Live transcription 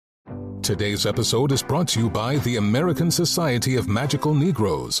Today's episode is brought to you by the American Society of Magical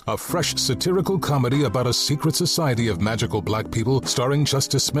Negroes, a fresh satirical comedy about a secret society of magical black people starring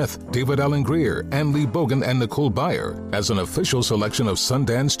Justice Smith, David Allen Greer, Ann Lee Bogan, and Nicole Byer. As an official selection of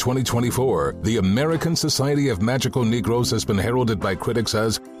Sundance 2024, the American Society of Magical Negroes has been heralded by critics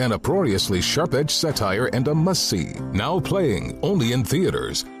as an uproariously sharp-edged satire and a must-see. Now playing only in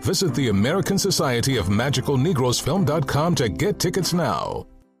theaters. Visit the American Society of Magical Negroes Film.com to get tickets now.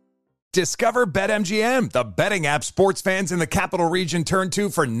 Discover BetMGM, the betting app sports fans in the capital region turn to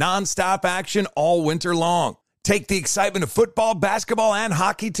for nonstop action all winter long. Take the excitement of football, basketball, and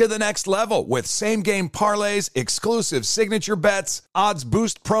hockey to the next level with same-game parlays, exclusive signature bets, odds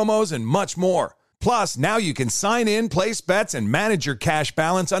boost promos, and much more. Plus, now you can sign in, place bets, and manage your cash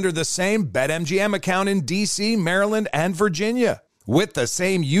balance under the same BetMGM account in D.C., Maryland, and Virginia. With the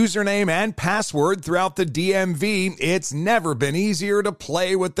same username and password throughout the DMV, it's never been easier to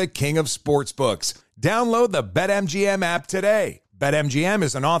play with the king of sportsbooks. Download the BetMGM app today. BetMGM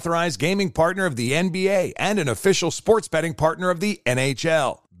is an authorized gaming partner of the NBA and an official sports betting partner of the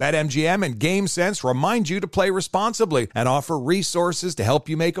NHL. BetMGM and GameSense remind you to play responsibly and offer resources to help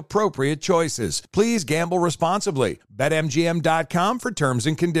you make appropriate choices. Please gamble responsibly. BetMGM.com for terms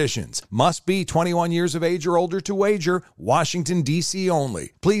and conditions. Must be 21 years of age or older to wager. Washington, D.C.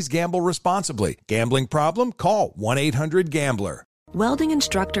 only. Please gamble responsibly. Gambling problem? Call 1-800-GAMBLER. Welding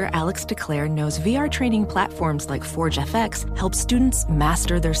instructor Alex DeClaire knows VR training platforms like ForgeFX help students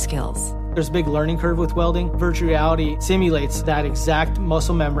master their skills. There's a big learning curve with welding. Virtual reality simulates that exact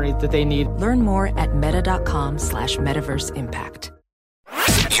muscle memory that they need. Learn more at meta.com/metaverseimpact.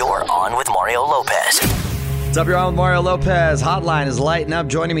 You're on with Mario Lopez. What's up, you're on with Mario Lopez. Hotline is lighting up.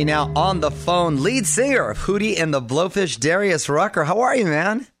 Joining me now on the phone, lead singer of Hootie and the Blowfish, Darius Rucker. How are you,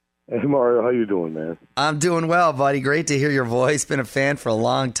 man? Hey, Mario, how you doing, man? I'm doing well, buddy. Great to hear your voice. Been a fan for a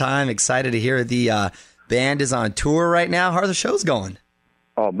long time. Excited to hear the band is on tour right now. How are the shows going?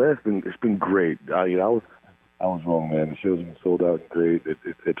 Oh, man, it's been great. I was wrong, man. The show's been sold out and great.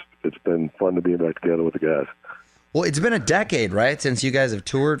 It's been fun to be back together with the guys. Well, it's been a decade, right, since you guys have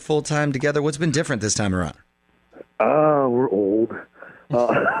toured full time together. What's been different this time around? We're old.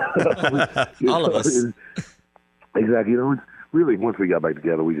 All of us. Exactly. Really, once we got back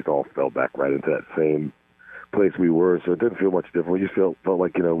together, we just all fell back right into that same place we were. So it didn't feel much different. We just felt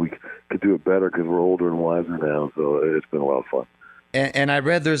like we could do it better because we're older and wiser now. So it's been a lot of fun. And I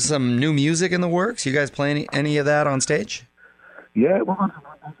read there's some new music in the works. You guys play any of that on stage? Yeah, well,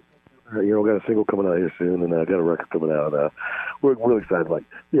 we got a single coming out here soon, and I got a record coming out. We're really excited.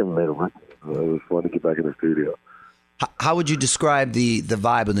 We haven't made a record. It was fun to get back in the studio. How would you describe the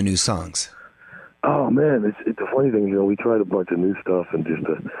vibe of the new songs? Oh, man, it's a funny thing. We tried a bunch of new stuff and just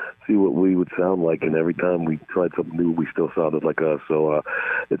to see what we would sound like, and every time we tried something new, we still sounded like us. So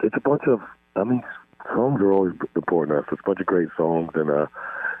it's a bunch of, songs are always important to us. It's a bunch of great songs, and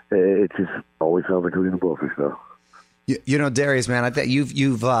it just always sounds like Hootie and the Blowfish, though. Darius, man, I think you've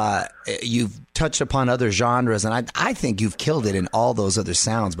touched upon other genres, and I think you've killed it in all those other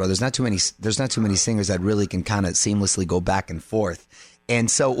sounds, bro. There's not too many singers that really can kind of seamlessly go back and forth.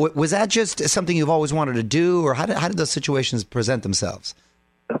 And so, was that just something you've always wanted to do, or how did those situations present themselves?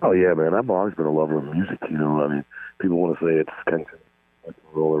 Oh yeah, man, I've always been a lover of music. People want to say it's kind of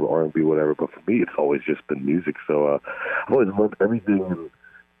roll or R&B, whatever, but for me, it's always just been music. So I've always loved everything and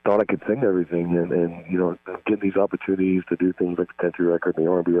thought I could sing everything, and getting these opportunities to do things like the country record and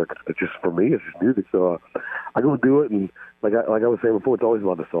the R&B record. It's just, for me, it's just music. So I go do it, and like I was saying before, it's always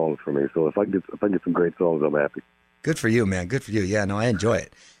about the songs for me. So if I get some great songs, I'm happy. Good for you, man. Good for you. Yeah, no, I enjoy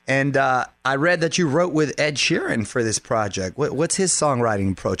it. And I read that you wrote with Ed Sheeran for this project. What's his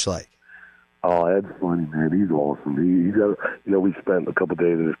songwriting approach like? Oh, Ed's funny, man. He's awesome. He's got, we spent a couple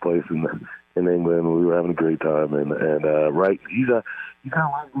days at his place in England. We were having a great time, and he's got a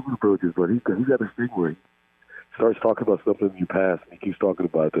lot of different approaches, but he's got a thing where he starts talking about something in your past, and he keeps talking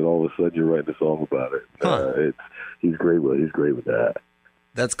about it, then all of a sudden you're writing a song about it. Huh. He's great with that.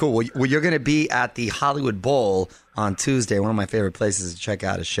 That's cool. Well, you're going to be at the Hollywood Bowl on Tuesday, one of my favorite places to check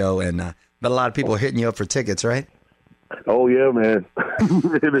out a show, and but a lot of people are hitting you up for tickets, right? Oh yeah, man.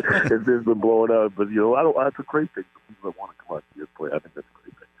 It's been blowing up, but that's a great thing for people that want to come out to play. I think that's a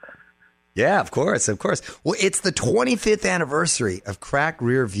great thing. Yeah, of course. Well, it's the 25th anniversary of Crack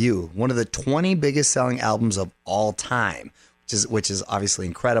Rear View, one of the 20 biggest selling albums of all time, which is obviously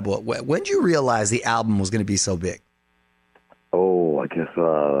incredible. When did you realize the album was going to be so big? Oh, I guess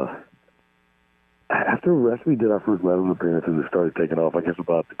after we did our first Letterman appearance and it started taking off, I guess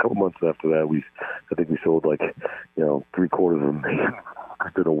about a couple months after that, I think we sold 3/4 of them in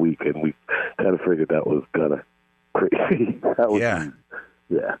a week, and we kind of figured that was kind of crazy.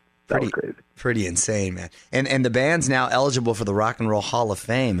 Yeah. That was crazy. Pretty insane, man. And the band's now eligible for the Rock and Roll Hall of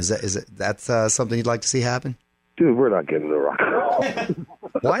Fame. That's something you'd like to see happen? Dude, we're not getting the Rock and Roll.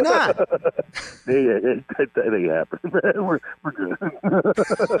 Why not? It ain't happening, man. We're good.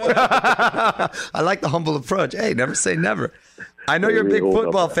 I like the humble approach. Hey, never say never. I know you're a big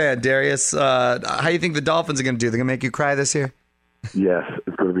football fan, Darius. How do you think the Dolphins are going to do? They're going to make you cry this year? Yes,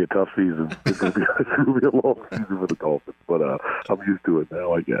 it's going to be a tough season. It's going to be a long season for the Dolphins, but I'm used to it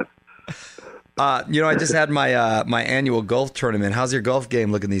now, I guess. I just had my annual golf tournament. How's your golf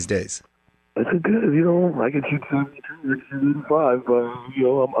game looking these days? It's good. I can shoot 72, I can shoot 85, but,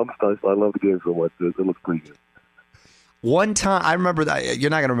 I'm stunned. I love the game so much. It looks pretty good. One time, I remember that, you're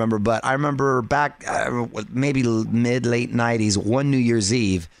not going to remember, but I remember back maybe late 90s, one New Year's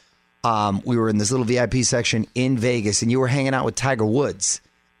Eve, we were in this little VIP section in Vegas, and you were hanging out with Tiger Woods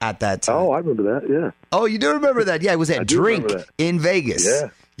at that time. Oh, I remember that, yeah. Oh, you do remember that? Yeah, it was at Drink in Vegas.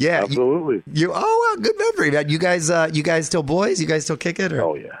 Yeah, absolutely. Well, good memory, man. You guys still boys? You guys still kick it? Or?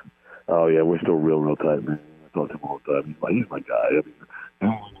 Oh, yeah. We're still real tight, man. I talk to him all the time. He's my guy. I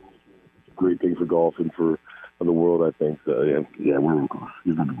mean, it's a great thing for golf and for the world, I think. So, yeah, we're real close.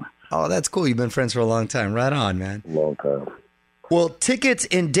 He's everywhere. Oh, that's cool. You've been friends for a long time. Right on, man. Long time. Well, tickets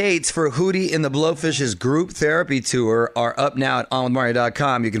and dates for Hootie and the Blowfish's group therapy tour are up now at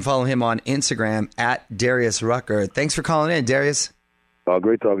onwithmario.com. You can follow him on Instagram at Darius Rucker. Thanks for calling in, Darius.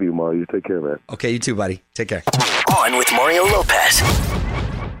 Great talking to you, Mario. You take care, man. Okay, you too, buddy. Take care. On with Mario Lopez.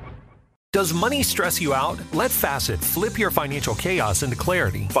 Does money stress you out? Let Facet flip your financial chaos into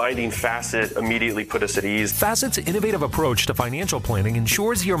clarity. Finding Facet immediately put us at ease. Facet's innovative approach to financial planning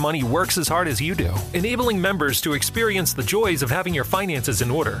ensures your money works as hard as you do, enabling members to experience the joys of having your finances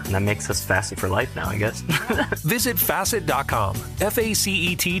in order. And that makes us Facet for life now, I guess. Visit Facet.com,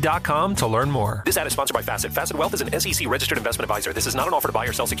 FACET.com to learn more. This ad is sponsored by Facet. Facet Wealth is an SEC registered investment advisor. This is not an offer to buy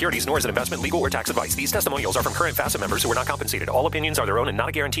or sell securities, nor is it investment, legal, or tax advice. These testimonials are from current Facet members who are not compensated. All opinions are their own and not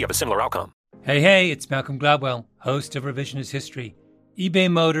a guarantee of a similar outcome. Hey, it's Malcolm Gladwell, host of Revisionist History. eBay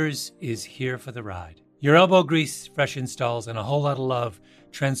Motors is here for the ride. Your elbow grease, fresh installs, and a whole lot of love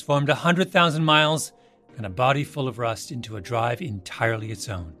transformed 100,000 miles and a body full of rust into a drive entirely its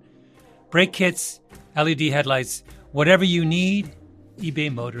own. Brake kits, LED headlights, whatever you need,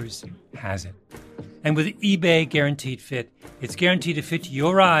 eBay Motors has it. And with eBay Guaranteed Fit, it's guaranteed to fit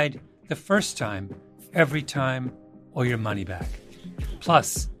your ride the first time, every time, or your money back.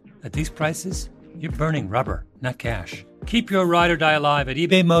 Plus, at these prices, you're burning rubber, not cash. Keep your ride or die alive at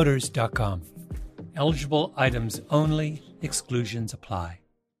ebaymotors.com. Eligible items only. Exclusions apply.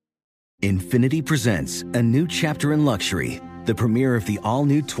 Infiniti presents a new chapter in luxury. The premiere of the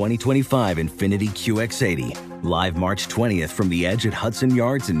all-new 2025 Infiniti QX80. Live March 20th from the Edge at Hudson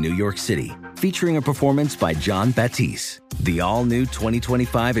Yards in New York City. Featuring a performance by John Batiste. The all-new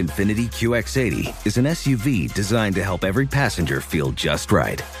 2025 Infiniti QX80 is an SUV designed to help every passenger feel just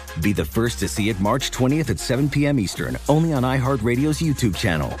right. Be the first to see it March 20th at 7 p.m. Eastern, only on iHeartRadio's YouTube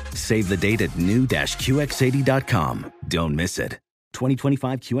channel. Save the date at new-QX80.com. Don't miss it.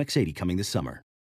 2025 QX80 coming this summer.